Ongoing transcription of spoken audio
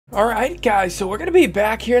Alright guys, so we're going to be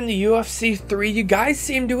back here in the UFC 3. You guys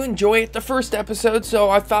seem to enjoy it the first episode, so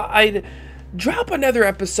I thought I'd drop another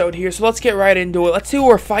episode here. So let's get right into it. Let's see who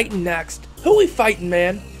we're fighting next. Who we fighting,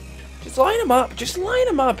 man? Just line them up. Just line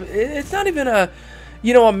them up. It's not even a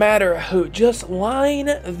matter of who. Just line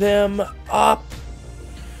them up.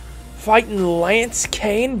 Fighting Lance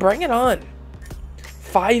Kane. Bring it on.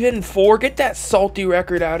 5-4. Get that salty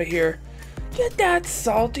record out of here. Get that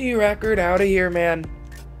salty record out of here, man.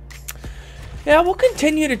 Yeah, we'll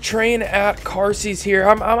continue to train at Carsey's here.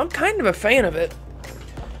 I'm kind of a fan of it.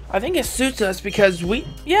 I think it suits us because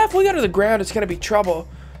if we go to the ground, it's going to be trouble.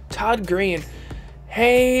 Todd Green.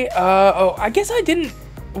 Hey, I guess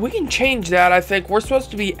we can change that, I think. We're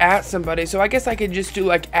supposed to be at somebody, so I guess I could just do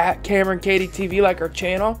like at Cameron Katie TV, like our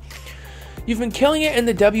channel. You've been killing it in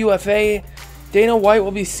the WFA. Dana White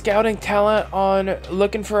will be scouting talent on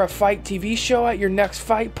looking for a fight TV show at your next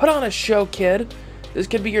fight. Put on a show, kid. This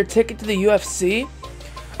could be your ticket to the UFC.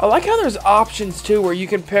 I like how there's options too where you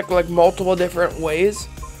can pick like multiple different ways.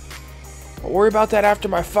 I'll worry about that after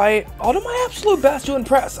my fight. I'll do my absolute best to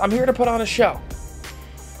impress. I'm here to put on a show.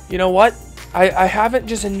 You know what? I haven't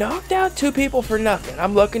just knocked out 2 people for nothing.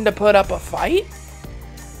 I'm looking to put up a fight.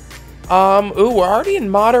 We're already in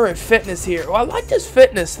moderate fitness here. Well, I like this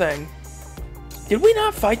fitness thing. Did we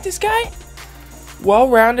not fight this guy?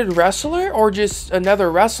 Well-rounded wrestler or just another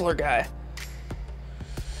wrestler guy?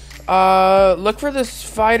 Look for this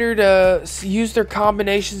fighter to use their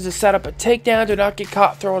combinations to set up a takedown. Do not get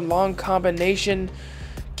caught throwing long combination.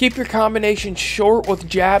 Keep your combination short with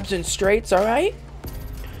jabs and straights, alright?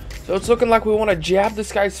 So it's looking like we want to jab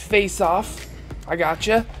this guy's face off. I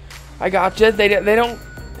gotcha. I gotcha. They don't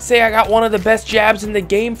say I got one of the best jabs in the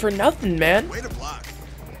game for nothing, man. Way to block.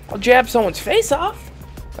 I'll jab someone's face off.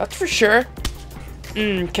 That's for sure.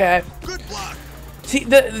 Okay. Good block. See,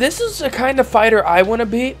 this is the kind of fighter I want to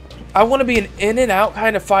be. I want to be an in and out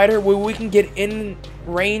kind of fighter where we can get in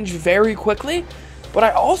range very quickly, but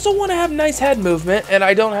I also want to have nice head movement, and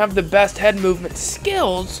I don't have the best head movement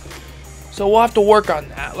skills, so we'll have to work on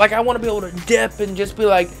that. Like, I want to be able to dip and just be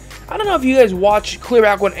like, I don't know if you guys watched clear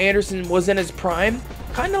back when Anderson was in his prime,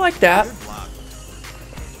 kind of like that. Good block.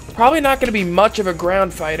 Probably not going to be much of a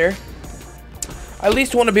ground fighter. I at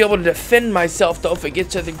least want to be able to defend myself, though, if it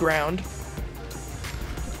gets to the ground.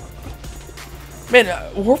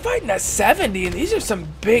 Man, we're fighting at 70, and these are some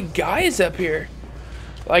big guys up here.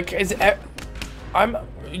 Like, there's not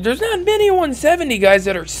many 170 guys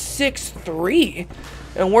that are 6'3",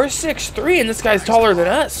 and we're 6'3", and this guy's taller than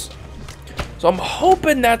us. So I'm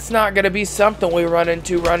hoping that's not going to be something we running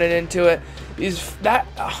into it.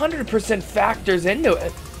 That 100% factors into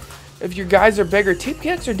it. If your guys are bigger, teep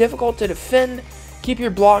kicks are difficult to defend. Keep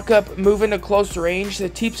your block up, move into close range. The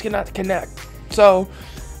teeps cannot connect. So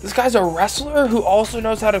this guy's a wrestler who also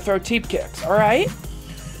knows how to throw teep kicks, alright?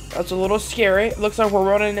 That's a little scary. It looks like we're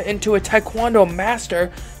running into a taekwondo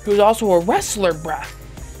master who's also a wrestler, bruh.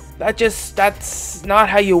 That's not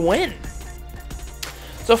how you win.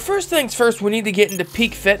 So first things first, we need to get into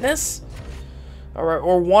peak fitness. Alright,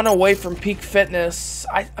 we're 1 away from peak fitness.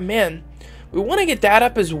 Man, we want to get that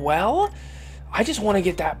up as well. I just want to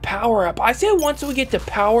get that power up. I say once we get the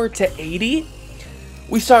power to 80,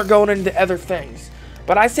 we start going into other things.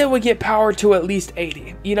 But I say we get power to at least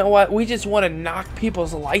 80. You know what? We just want to knock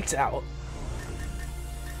people's lights out.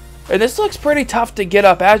 And this looks pretty tough to get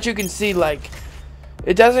up. As you can see, like,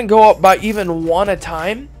 it doesn't go up by even 1 a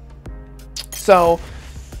time. So,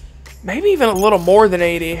 maybe even a little more than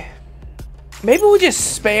 80. Maybe we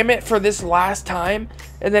just spam it for this last time.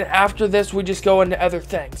 And then after this, we just go into other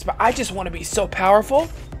things. But I just want to be so powerful.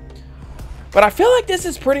 But I feel like this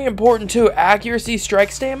is pretty important too. Accuracy,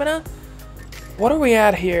 strike stamina. What are we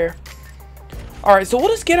at here? Alright, so we'll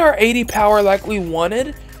just get our 80 power like we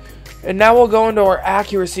wanted. And now we'll go into our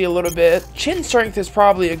accuracy a little bit. Chin strength is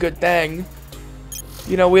probably a good thing.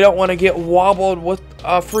 You know, we don't want to get wobbled with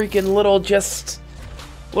a freaking little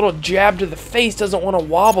jab to the face. Doesn't want to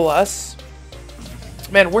wobble us.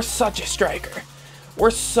 Man, we're such a striker. We're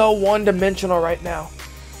so one-dimensional right now.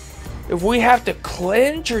 If we have to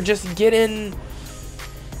clinch or just get in,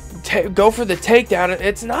 go for the takedown,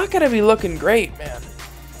 it's not going to be looking great, man.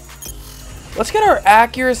 Let's get our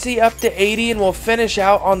accuracy up to 80 and we'll finish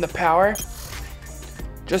out on the power.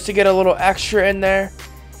 Just to get a little extra in there.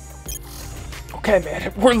 Okay,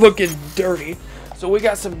 man, we're looking dirty. So we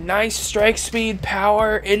got some nice strike speed,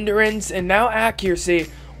 power, endurance, and now accuracy.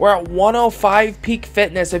 We're at 105 peak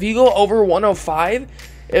fitness. If you go over 105,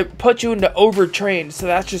 it puts you into overtrained, so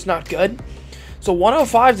that's just not good. So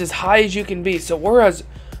 105 is as high as you can be. So we're as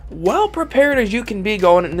well prepared as you can be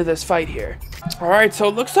going into this fight here. Alright, so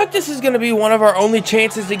it looks like this is going to be one of our only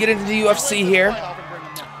chances to get into the UFC here.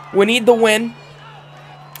 We need the win.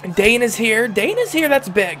 Dane is here. Dane is here, that's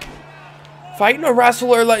big. Fighting a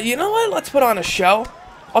wrestler, like, you know what? Let's put on a show.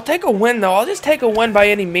 I'll take a win, though. I'll just take a win by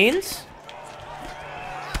any means.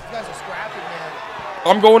 You guys are scrappy, man.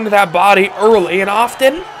 I'm going to that body early and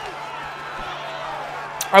often.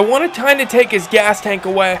 I want to kind of take his gas tank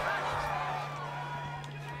away.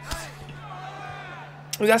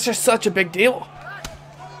 That's just such a big deal.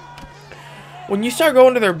 When you start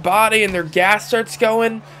going to their body and their gas starts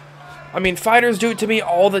going, I mean, fighters do it to me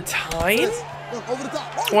all the time.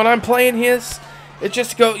 When I'm playing his, it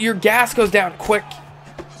just your gas goes down quick.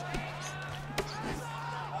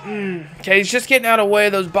 Okay, he's just getting out of the way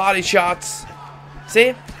of those body shots.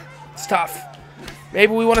 See? It's tough.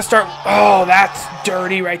 Maybe we want to start... Oh, that's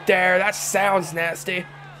dirty right there. That sounds nasty.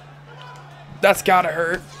 That's gotta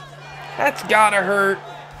hurt. That's gotta hurt.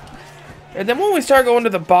 And then when we start going to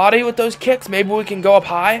the body with those kicks, maybe we can go up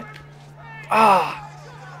high. Ah,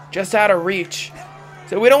 just out of reach.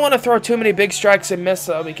 So we don't want to throw too many big strikes and miss,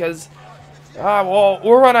 though, because... well,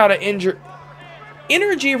 we'll run out of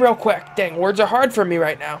energy real quick. Dang, words are hard for me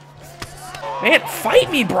right now. Man, fight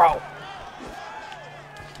me, bro.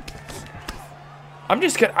 I'm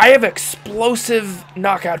just gonna... I have explosive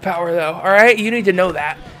knockout power, though. Alright? You need to know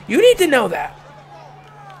that. You need to know that.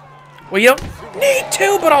 Well, you don't need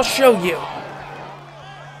to, but I'll show you.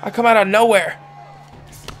 I come out of nowhere.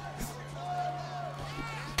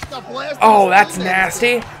 Oh, that's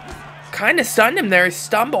nasty. Kind of stunned him there. He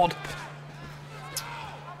stumbled.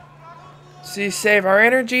 See, save our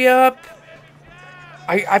energy up.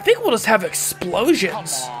 I think we'll just have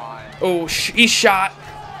explosions. Oh, he's shot.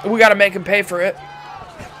 We got to make him pay for it.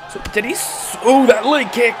 So, did he... Oh, that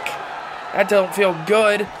leg kick. That don't feel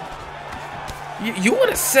good. You want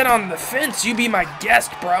to sit on the fence, you be my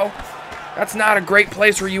guest, bro. That's not a great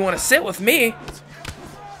place where you want to sit with me.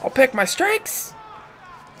 I'll pick my strikes.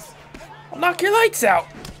 I'll knock your lights out.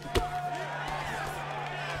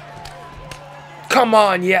 Come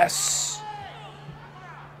on, yes.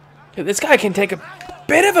 Okay, this guy can take a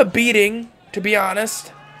bit of a beating, to be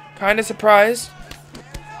honest. Kind of surprised.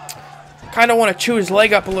 Kind of want to chew his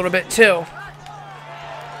leg up a little bit, too.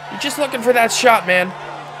 You're just looking for that shot, man.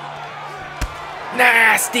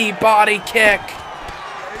 Nasty body kick.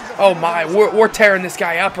 Oh my, we're tearing this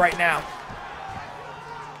guy up right now.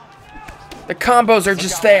 The combos are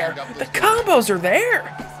just there. The combos are there.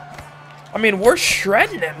 I mean, we're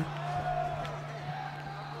shredding him.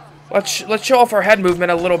 Let's show off our head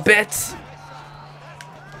movement a little bit.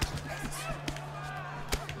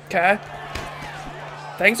 Okay.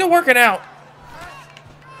 Things are working out.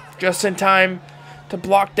 Just in time to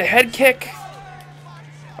block the head kick.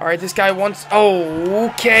 Alright, this guy wants... Oh,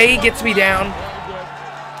 okay. Gets me down.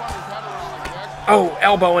 Oh,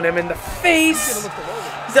 elbowing him in the face.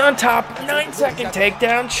 He's on top. 9-second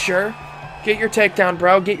takedown. Sure. Get your takedown,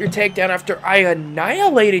 bro. Get your takedown after I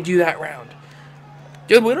annihilated you that round.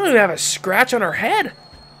 Dude, we don't even have a scratch on our head.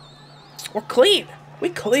 We're clean. We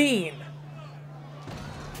clean.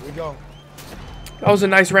 Here we go. That was a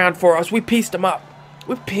nice round for us. We pieced him up.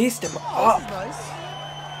 We pieced him up. Nice.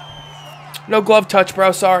 No glove touch,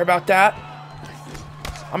 bro. Sorry about that.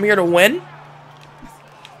 I'm here to win.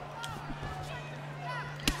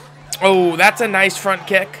 Oh, that's a nice front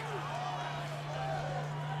kick.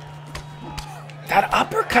 That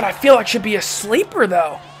uppercut, I feel like, should be a sleeper,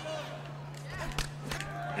 though.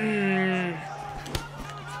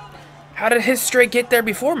 How did his straight get there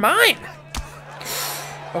before mine?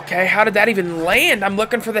 Okay, how did that even land? I'm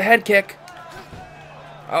looking for the head kick.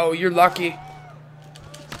 Oh, you're lucky.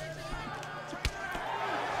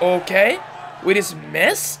 Okay, we just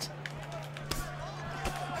missed.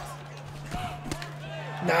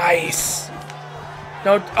 Nice.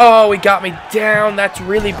 No, oh, he got me down. That's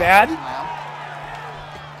really bad.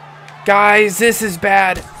 Guys, this is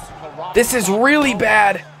bad. This is really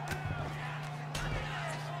bad.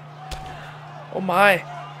 Oh my.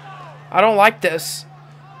 I don't like this.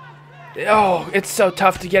 Oh, it's so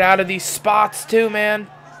tough to get out of these spots too, man.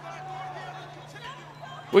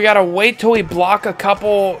 We gotta wait till we block a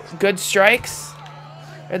couple good strikes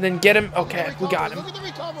and then get him. Okay, we got him. Look at the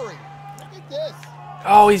recovery. Look at this.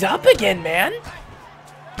 Oh, he's up again, man.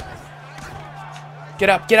 Get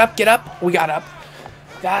up, get up, get up. We got up.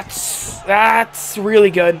 That's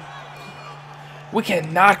really good. We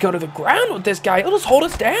cannot go to the ground with this guy. He'll just hold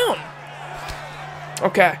us down.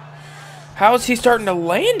 Okay. How is he starting to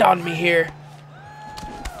land on me here?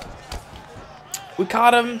 We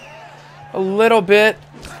caught him a little bit.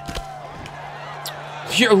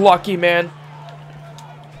 You're lucky, man.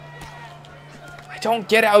 don't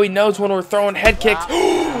get how he knows when we're throwing head kicks.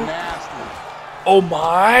 Oh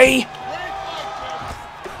my.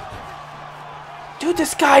 Dude,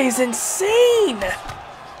 this guy is insane.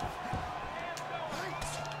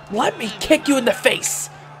 Let me kick you in the face.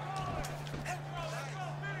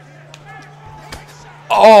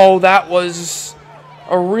 Oh, that was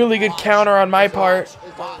a really good counter on my part.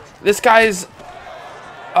 This guy's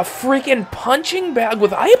a freaking punching bag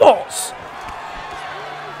with eyeballs.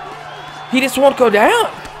 He just won't go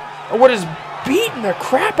down. Or what is beating the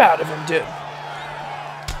crap out of him, dude.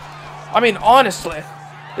 I mean, honestly,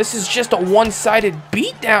 this is just a one-sided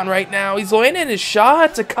beatdown right now. He's landing his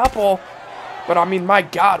shots, a couple. But, I mean, my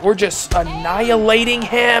God, we're just annihilating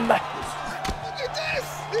him.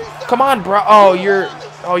 Come on, bro. Oh, you're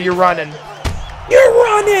running. You're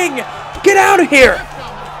running! Get out of here!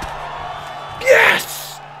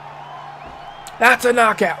 Yes! That's a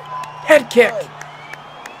knockout. Head kick.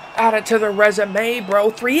 Add it to the resume,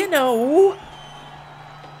 bro. 3-0.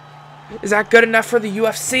 Is that good enough for the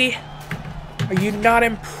UFC? Are you not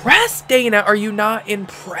impressed, Dana? Are you not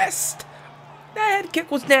impressed? That head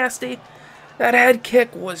kick was nasty. That head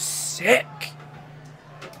kick was sick.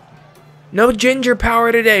 No ginger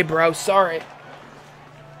power today, bro. Sorry.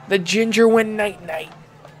 The ginger went night-night.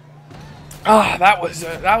 Ah, that was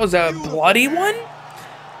a bloody one.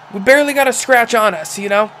 We barely got a scratch on us, you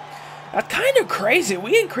know. That's kind of crazy.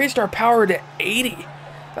 We increased our power to 80.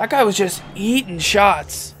 That guy was just eating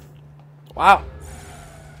shots. Wow.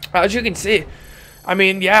 As you can see, I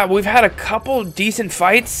mean, yeah, we've had a couple decent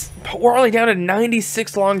fights, but we're only down to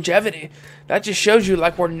 96 longevity. That just shows you,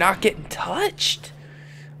 like, we're not getting touched.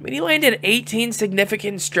 I mean, he landed 18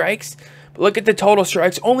 significant strikes, but look at the total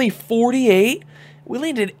strikes. Only 48. We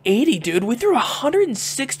landed 80, dude. We threw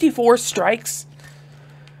 164 strikes.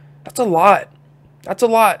 That's a lot. That's a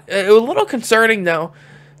lot. It was a little concerning, though.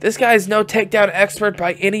 This guy's no takedown expert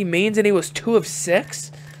by any means, and he was 2 of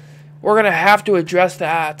 6. We're going to have to address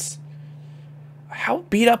that. How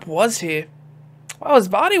beat up was he? Well, his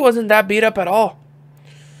body wasn't that beat up at all.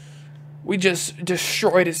 We just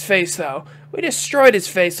destroyed his face, though. We destroyed his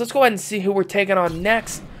face. Let's go ahead and see who we're taking on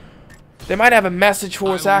next. They might have a message for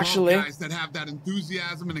us, actually. Guys that have that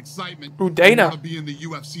enthusiasm and excitement. Ooh, Dana. Want to be in the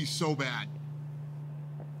UFC so bad.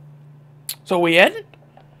 So we in?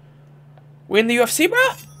 We in the UFC, bro?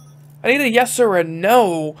 I need a yes or a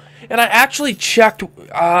no. And I actually checked.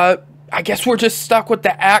 I guess we're just stuck with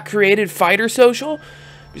the @created fighter social.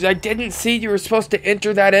 Because I didn't see you were supposed to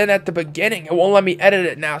enter that in at the beginning. It won't let me edit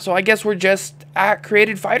it now. So I guess we're just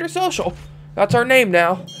 @created fighter social. That's our name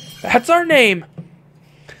now. That's our name.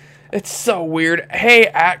 It's so weird. Hey,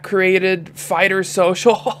 @created fighter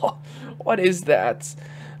social. What is that?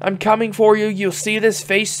 I'm coming for you. You'll see this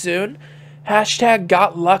face soon. Hashtag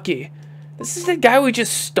got lucky. This is the guy we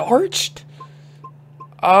just starched?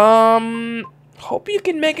 Hope you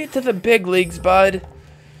can make it to the big leagues, bud.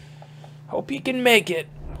 Hope you can make it.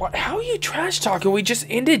 What? How are you trash talking? We just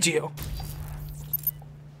ended you.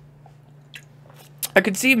 I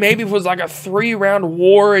could see maybe if it was like a 3-round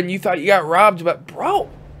war and you thought you got robbed, but bro,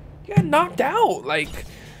 you got knocked out. Like,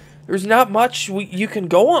 there's not much you can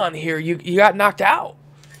go on here. You got knocked out.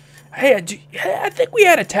 Hey, I think we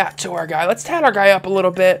had a tat to our guy. Let's tat our guy up a little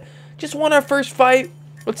bit. Just won our first fight.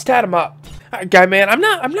 Let's tat him up. All right, guy, man, I'm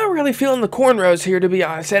not really feeling the cornrows here, to be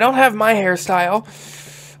honest. I don't have my hairstyle.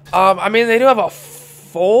 I mean, they do have a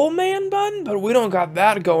full man bun, but we don't got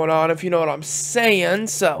that going on, if you know what I'm saying.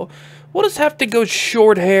 So we'll just have to go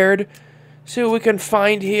short-haired. See what we can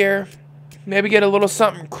find here. Maybe get a little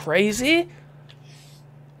something crazy.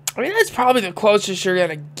 I mean, that's probably the closest you're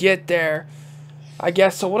gonna get there, I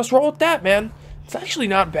guess. So we'll just roll with that, man. It's actually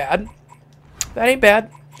not bad. That ain't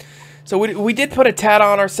bad. So we did put a tat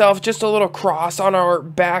on ourselves, just a little cross on our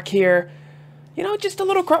back here. You know, just a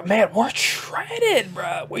little cross. Man, we're shredded,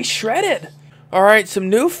 bro. We shredded. All right, some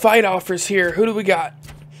new fight offers here. Who do we got?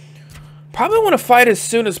 Probably want to fight as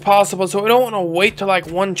soon as possible, so we don't want to wait till like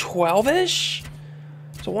 112-ish.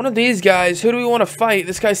 So one of these guys, who do we want to fight?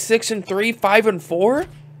 This guy's 6-3, 5-4.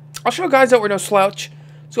 I'll show guys that we're no slouch.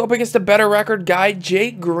 Let's go up against a better record guy,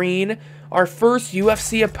 Jake Green, our first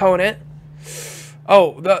UFC opponent.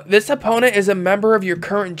 Oh, this opponent is a member of your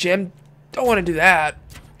current gym. Don't want to do that.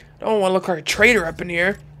 Don't want to look like a traitor up in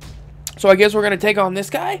here. So I guess we're going to take on this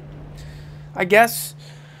guy. I guess.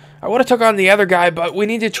 I would have took on the other guy, but we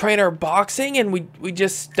need to train our boxing, and we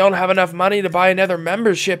just don't have enough money to buy another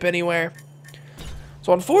membership anywhere.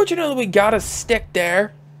 So unfortunately, we got to stick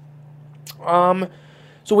there.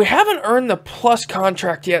 So we haven't earned the plus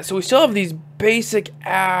contract yet, so we still have these basic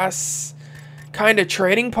ass kind of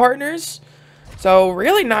trading partners. So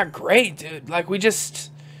really not great, dude. Like we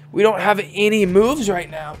We don't have any moves right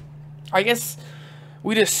now. I guess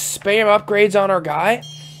we just spam upgrades on our guy.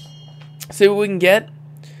 See what we can get.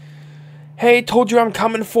 Hey, told you I'm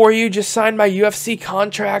coming for you. Just signed my UFC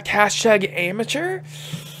contract. Hashtag amateur.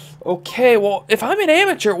 Okay, well, if I'm an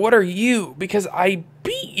amateur, what are you? Because I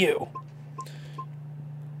beat you.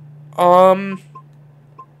 None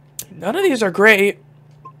of these are great.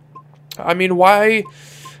 I mean, why?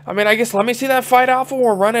 I mean, I guess let me see that fight alpha.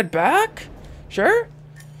 We'll run it back. Sure.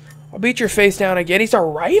 I'll beat your face down again. He's a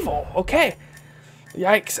rival. Okay.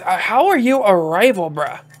 Yikes. How are you a rival,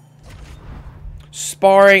 bruh?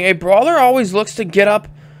 Sparring. A brawler always looks to get up.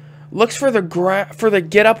 Looks for the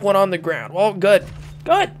get up when on the ground. Well, good.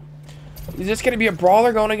 Good. He's just going to be a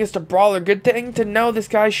brawler going against a brawler. Good thing to know this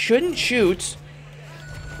guy shouldn't shoot.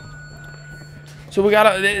 So we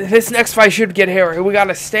got this next fight should get hairy. We got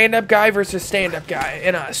a stand-up guy versus stand-up guy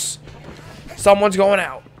in us. Someone's going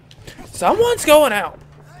out. Someone's going out.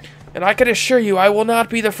 And I can assure you, I will not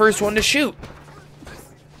be the first one to shoot.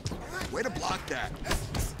 Way to block that.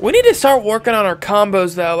 We need to start working on our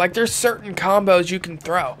combos, though. Like, there's certain combos you can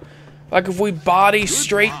throw. Like, if we body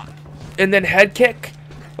straight and then head kick.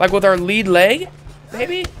 Like, with our lead leg,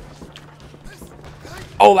 maybe?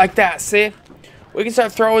 Oh, like that, see? We can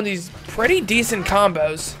start throwing these pretty decent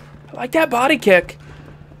combos. I like that body kick.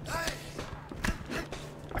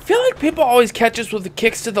 I feel like people always catch us with the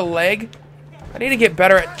kicks to the leg. I need to get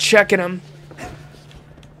better at checking them.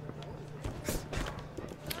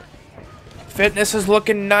 Fitness is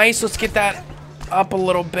looking nice. Let's get that up a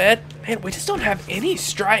little bit. Man, we just don't have any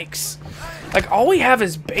strikes. Like, all we have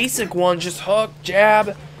is basic ones. Just hook,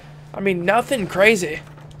 jab. I mean, nothing crazy.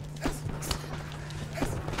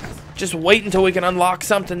 Just wait until we can unlock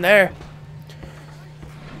something there.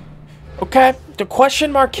 Okay. The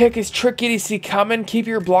question mark kick is tricky to see coming. Keep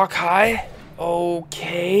your block high.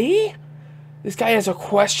 Okay. This guy has a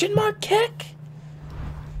question mark kick?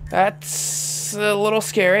 That's a little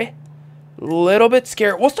scary. Little bit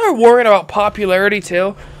scary. We'll start worrying about popularity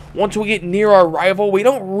too. Once we get near our rival, we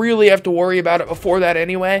don't really have to worry about it before that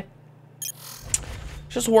anyway.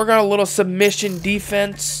 Just work on a little submission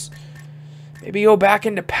defense. Maybe go back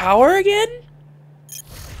into power again?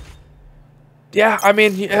 Yeah, I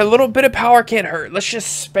mean, a little bit of power can't hurt. Let's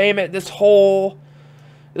just spam it this whole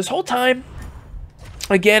time.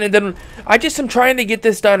 Again, and then I just am trying to get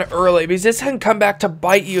this done early, because this can come back to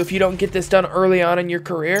bite you if you don't get this done early on in your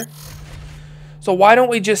career. So why don't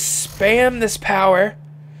we just spam this power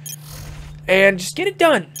and just get it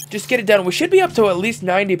done? Just get it done. We should be up to at least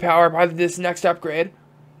 90 power by this next upgrade.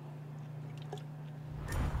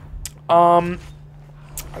 And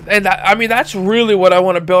that, I mean, that's really what I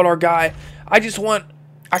want to build our guy. I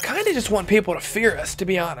kind of just want people to fear us, to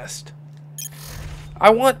be honest. I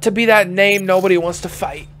want to be that name nobody wants to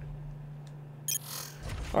fight.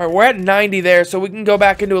 Alright, we're at 90 there, so we can go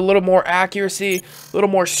back into a little more accuracy, a little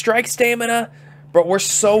more strike stamina, but we're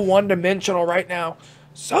so one-dimensional right now.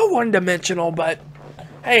 So one-dimensional, but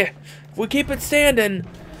hey, if we keep it standing,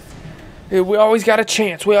 we always got a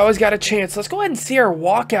chance. We always got a chance. Let's go ahead and see our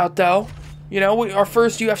walkout, though. You know, our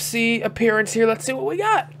first UFC appearance here. Let's see what we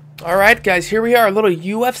got. Alright, guys, here we are, a little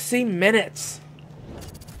UFC minutes.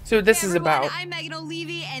 See what this is about. I'm Megan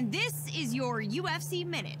O'Leary, and this is your UFC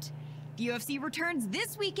Minute. The UFC returns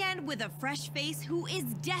this weekend with a fresh face who is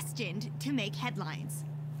destined to make headlines.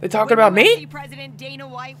 They talking about me? UFC President Dana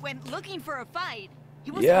White went looking for a fight.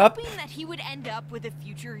 He was hoping that he would end up with a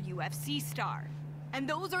future UFC star. And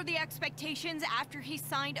those are the expectations after he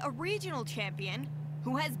signed a regional champion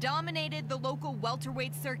who has dominated the local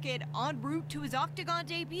welterweight circuit en route to his Octagon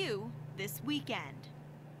debut this weekend.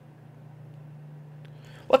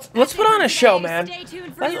 Let's put on a show, man.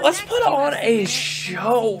 Let's put on a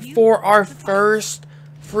show for our first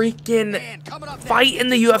freaking fight in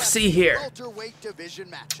the UFC here.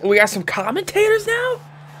 We got some commentators now?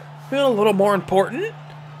 Feeling a little more important.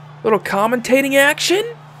 Little commentating action.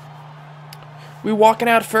 We walking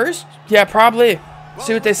out first? Yeah, probably.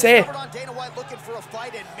 See what they say. Dana White looking for a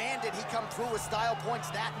fight, and man, did he come through with style points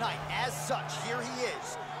that night. As such, here he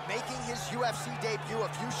is, making his UFC debut a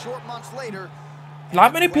few short months later.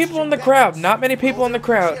 Not many people in the crowd. Not many people in the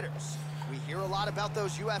crowd. We hear a lot about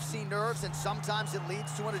those UFC nerves, and sometimes it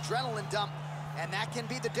leads to an adrenaline dump, and that can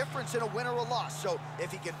be the difference in a win or a loss. So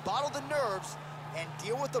if he can bottle the nerves and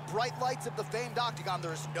deal with the bright lights of the famed Octagon,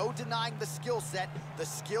 there's no denying the skill set, the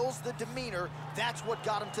skills, the demeanor. That's what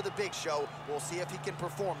got him to the big show. We'll see if he can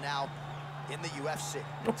perform now in the UFC.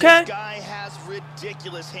 Okay. This guy has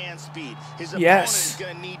ridiculous hand speed. His opponent is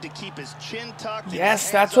going to need to keep his chin tucked. Yes,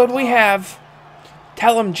 that's what we have.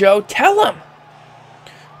 Tell him, Joe. Tell him.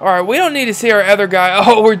 Alright, we don't need to see our other guy.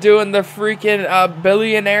 Oh, we're doing the freaking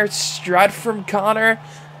billionaire strut from Connor.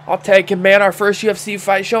 I'll take him, man. Our first UFC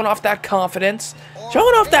fight. Showing off that confidence.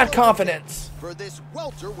 Showing off that confidence.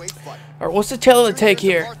 Alright, what's the tail to take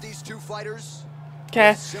here?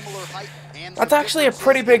 Okay. That's actually a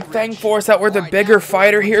pretty big thing for us that we're the bigger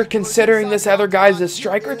fighter here, considering this other guy's a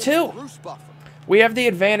striker too. We have the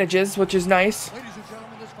advantages, which is nice.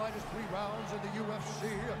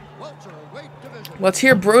 Let's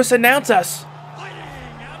hear Bruce announce us.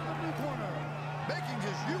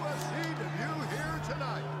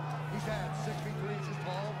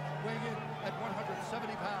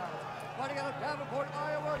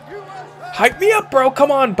 Hype me up, bro.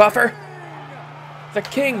 Come on, Buffer. The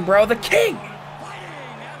king, bro. The king.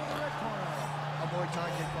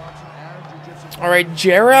 All right,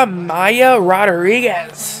 Jeremiah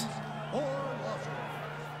Rodriguez.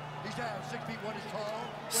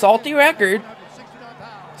 Salty record.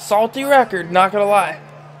 Salty record, not gonna lie.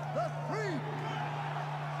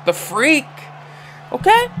 The Freak.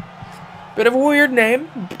 Okay. Bit of a weird name.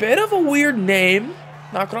 Bit of a weird name.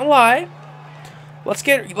 Not gonna lie. Let's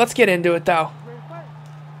get into it though.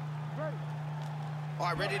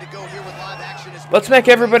 Let's make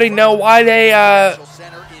everybody know why they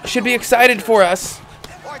should be excited for us.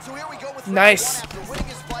 Nice.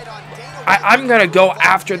 I'm gonna go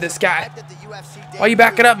after this guy. Why you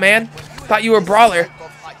backing up, man? Thought you were a brawler.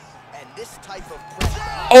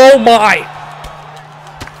 Oh my!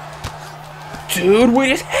 Dude, we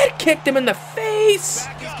just head kicked him in the face.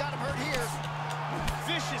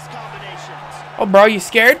 Oh, bro, you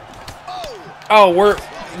scared? Oh,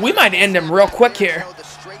 we might end him real quick here.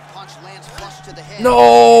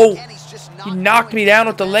 No! He knocked me down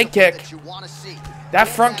with the leg kick. That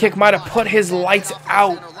front kick might have put his lights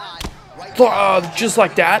out. Just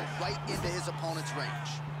like that.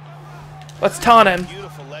 Let's taunt him.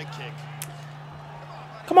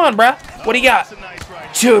 Come on, bruh. What do you got?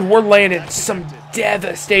 Dude, we're landing some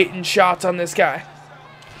devastating shots on this guy.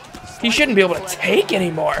 He shouldn't be able to take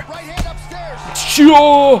anymore.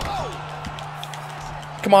 Sure.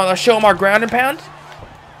 Come on, let's show him our ground and pound.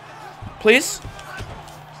 Please.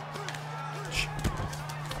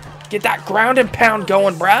 Get that ground and pound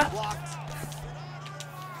going, bruh.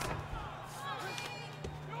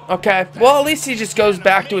 Okay, well, at least he just goes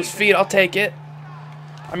back to his feet. I'll take it.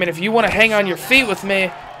 I mean, if you want to hang on your feet with me,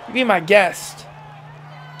 you be my guest.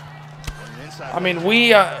 I mean,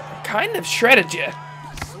 we kind of shredded you.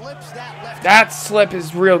 That slip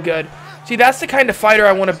is real good. See, that's the kind of fighter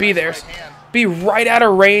I want to be there. Be right out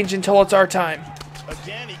of range until it's our time.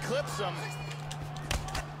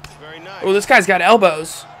 Oh, this guy's got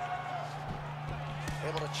elbows.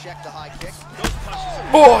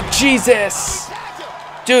 Oh, Jesus.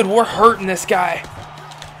 Dude, we're hurting this guy.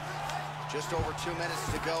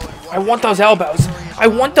 I want those elbows. I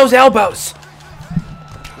want those elbows.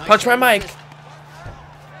 Punch my mic.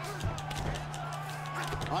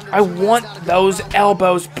 I want those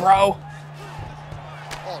elbows, bro.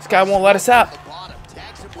 This guy won't let us up.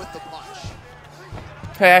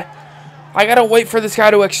 Okay. I gotta wait for this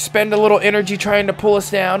guy to expend a little energy trying to pull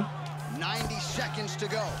us down. 90 seconds to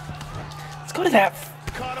go. Let's go to that.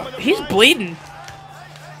 He's bleeding.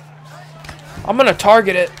 I'm gonna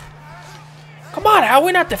target it. Come on, how are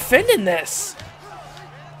we not defending this?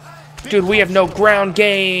 Dude, we have no ground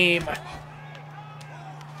game.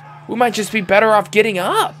 We might just be better off getting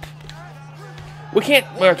up. We can't.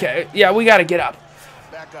 Okay, yeah, we gotta get up.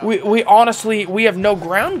 We honestly, we have no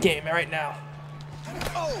ground game right now.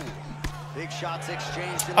 Big shots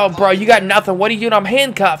exchanged. Oh, bro, you got nothing. What are you doing? I'm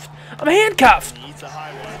handcuffed. I'm handcuffed.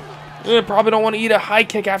 Probably don't want to eat a high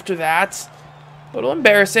kick after that. A little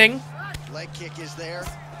embarrassing. Leg kick is there.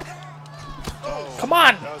 Come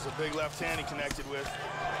on. That was a big left hand he connected with.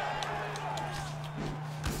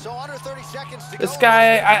 So under 30 seconds to This go.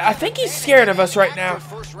 guy, I think he's scared of us right now.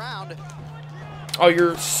 Oh,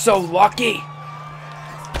 you're so lucky.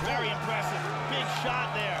 Very impressive. Big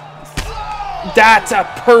shot there. That's a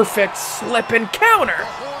perfect slip and counter.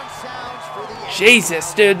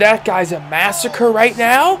 Jesus, dude, that guy's a massacre right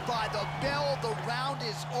now.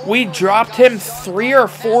 We dropped him 3 or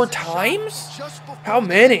 4 times? How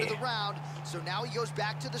many? So now he goes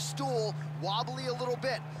back to the stool, wobbly a little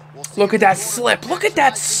bit. Look at that slip. Look at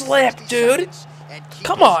that slip, dude.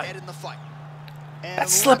 Come on. That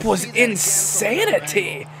slip was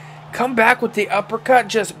insanity. Come back with the uppercut,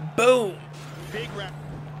 just boom.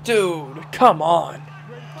 Dude, come on.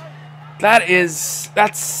 That's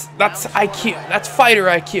IQ. That's fighter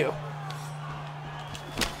IQ.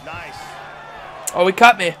 Nice. Oh, he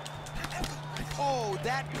cut me. Oh,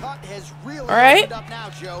 that cut has really all right. up now,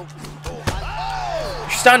 Joe.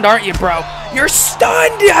 You're stunned, aren't you, bro? You're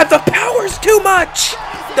stunned! Yeah, the power's too much!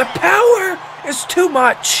 The power is too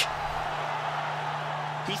much!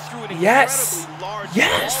 He threw an Yes! incredibly large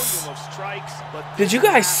Yes! volume of strikes, but Did you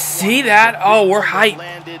guys see that? Oh, we're hyped.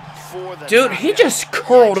 Dude, he just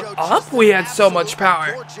curled up. We had so much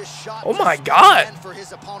power. Oh my god.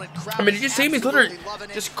 I mean, did you see him? He's literally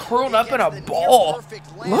just curled up in a ball.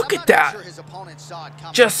 Look at that.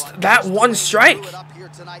 Just that one strike.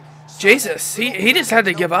 Jesus, he just had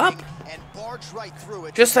to give up.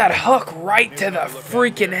 Just that hook right to the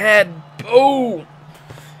freaking head. Boom.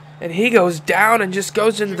 And he goes down and just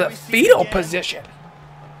goes into the fetal position.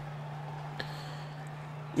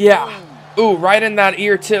 Yeah. Ooh, right in that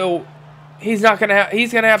ear too. He's gonna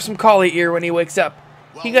have some collie ear when he wakes up.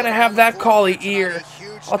 He's gonna have that collie ear.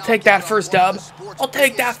 I'll take that first dub. I'll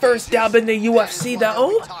take that first dub in the UFC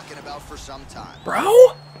though.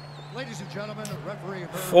 Bro?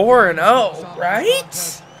 4-0,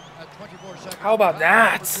 right? How about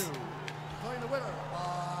that?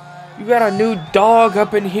 You got a new dog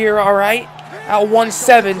up in here, alright? At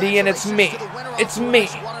 170, and it's me. It's me.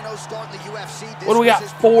 What do we got?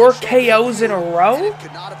 4 KOs in a row?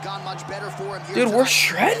 Dude, we're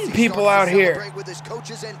shredding people out here.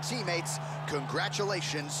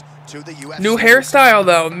 New hairstyle,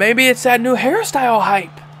 though. Maybe it's that new hairstyle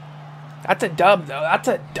hype. That's a dub, though. That's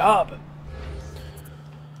a dub.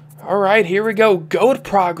 Alright, here we go. GOAT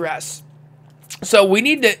progress. So we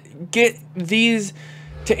need to get these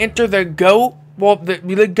to enter the GOAT. Well,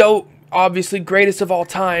 the GOAT, obviously, greatest of all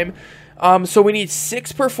time. So we need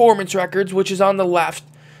 6 performance records, which is on the left,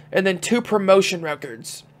 and then 2 promotion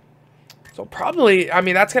records. So probably, I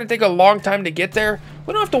mean, that's going to take a long time to get there.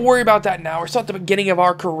 We don't have to worry about that now. We're still at the beginning of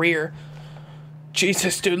our career.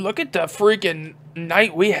 Jesus, dude, look at the freaking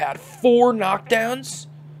night we had. 4 knockdowns.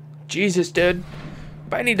 Jesus, dude.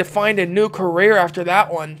 Might need to find a new career after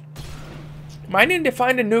that one. Might need to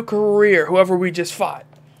find a new career, whoever we just fought.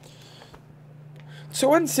 So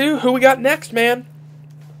let's see who we got next, man.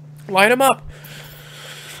 Line them up.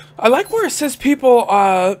 I like where it says people,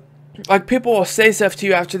 like people will say stuff to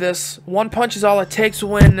you after this. 1 punch is all it takes to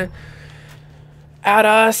win. At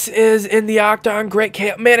us is in the octagon. Great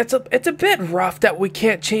KO. Man, it's a bit rough that we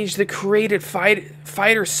can't change the created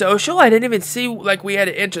fighter social. I didn't even see like we had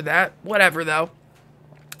to enter that. Whatever though.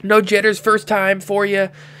 No jitters. First time for you.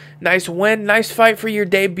 Nice win. Nice fight for your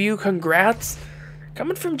debut. Congrats.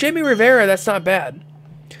 Coming from Jamie Rivera, that's not bad.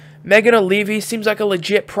 Megan O'Leary seems like a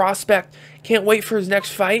legit prospect. Can't wait for his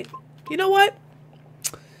next fight. You know what?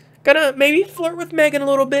 Gonna maybe flirt with Megan a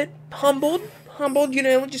little bit. Humbled, you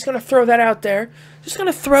know, just gonna throw that out there. Just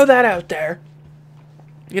gonna throw that out there.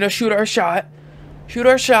 You know, shoot our shot. Shoot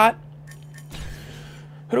our shot.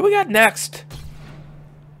 Who do we got next?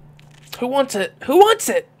 Who wants it? Who wants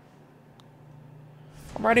it?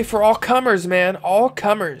 I'm ready for all comers, man. All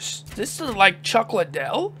comers. This is like Chuck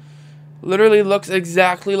Liddell. Literally looks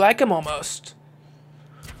exactly like him almost.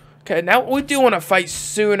 Okay, now we do want to fight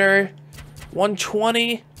sooner.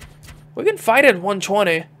 120. We can fight at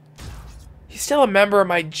 120. He's still a member of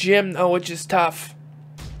my gym, though, which is tough.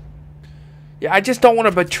 Yeah, I just don't want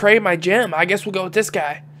to betray my gym. I guess we'll go with this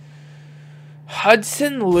guy.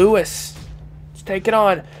 Hudson Lewis. Let's take it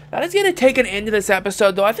on. That is going to take an end to this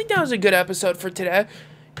episode, though. I think that was a good episode for today.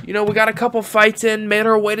 You know, we got a couple fights in. Made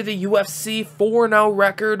our way to the UFC. 4-0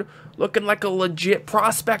 record. Looking like a legit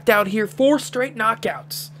prospect out here. 4 straight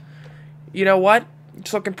knockouts. You know what?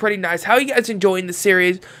 It's looking pretty nice. How are you guys enjoying the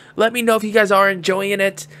series? Let me know if you guys are enjoying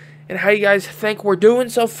it. And how you guys think we're doing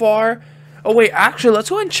so far. Oh, wait. Actually, let's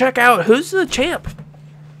go ahead and check out who's the champ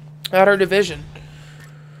at our division.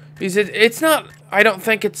 Because it's not... I don't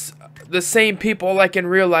think it's the same people like in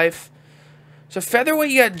real life. So, featherweight,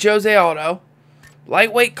 you got Jose Aldo.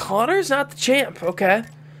 Lightweight, Connor's not the champ. Okay.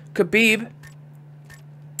 Khabib.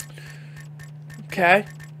 Okay.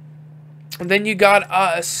 And then you got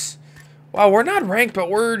us. Wow, we're not ranked, but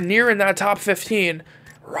we're nearing that top 15.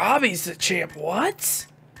 Robbie's the champ. What?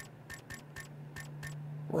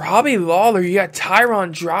 Robbie Lawler. You got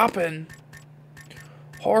Tyron dropping.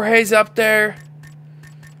 Jorge's up there.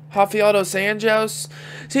 Rafael dos Anjos.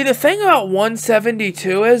 See, the thing about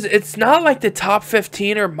 172 is it's not like the top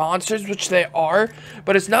 15 are monsters, which they are.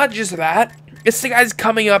 But it's not just that. It's the guys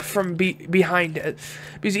coming up from behind it.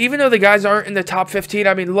 Because even though the guys aren't in the top 15,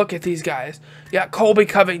 I mean, look at these guys. You got Colby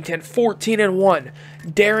Covington, 14-1.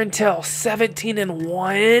 Darren Till,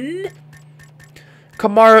 17-1.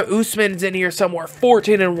 Kamaru Usman's in here somewhere,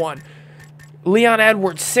 14-1. Leon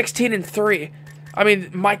Edwards, 16-3. I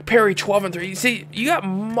mean, Mike Perry, 12-3. You see, you got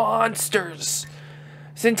monsters.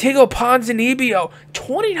 Santiago Ponzinibbio,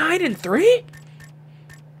 29-3.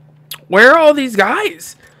 Where are all these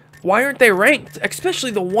guys? Why aren't they ranked?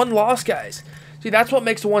 Especially the one-loss guys. See, that's what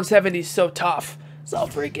makes the 170 so tough. So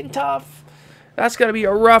freaking tough. That's going to be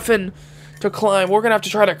a roughin' to climb. We're going to have to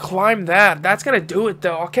try to climb that. That's going to do it,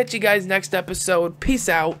 though. I'll catch you guys next episode. Peace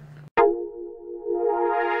out.